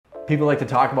People like to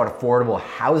talk about affordable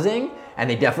housing, and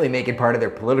they definitely make it part of their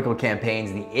political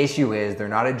campaigns. The issue is they're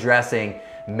not addressing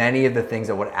many of the things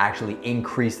that would actually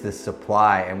increase the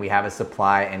supply, and we have a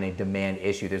supply and a demand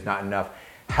issue. There's not enough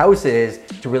houses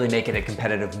to really make it a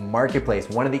competitive marketplace.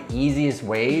 One of the easiest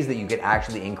ways that you could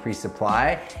actually increase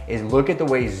supply is look at the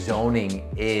way zoning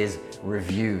is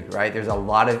reviewed, right? There's a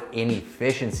lot of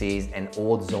inefficiencies and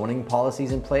old zoning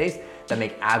policies in place that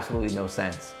make absolutely no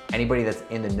sense. Anybody that's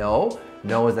in the know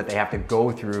knows that they have to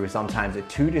go through sometimes a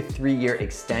 2 to 3 year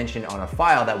extension on a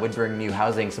file that would bring new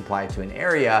housing supply to an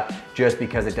area just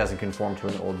because it doesn't conform to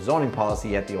an old zoning policy,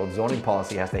 yet the old zoning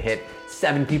policy has to hit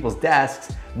 7 people's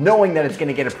desks knowing that it's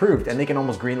gonna get approved, and they can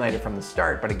almost greenlight it from the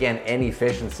start. But again,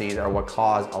 inefficiencies are what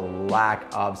cause a lack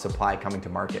of supply coming to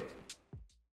market.